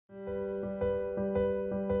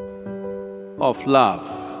of love?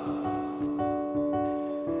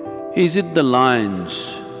 Is it the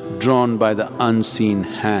lines drawn by the unseen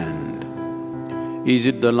hand? Is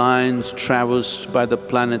it the lines traversed by the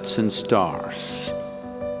planets and stars?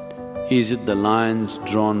 Is it the lines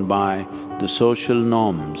drawn by the social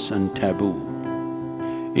norms and taboo?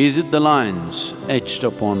 Is it the lines etched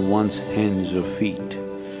upon one's hands or feet?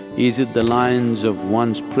 Is it the lines of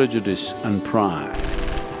one's prejudice and pride?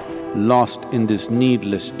 Lost in this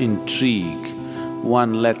needless intrigue,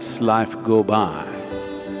 one lets life go by.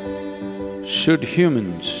 Should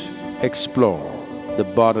humans explore the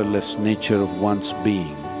borderless nature of one's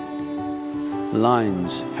being?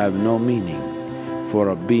 Lines have no meaning for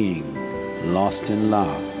a being lost in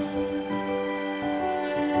love.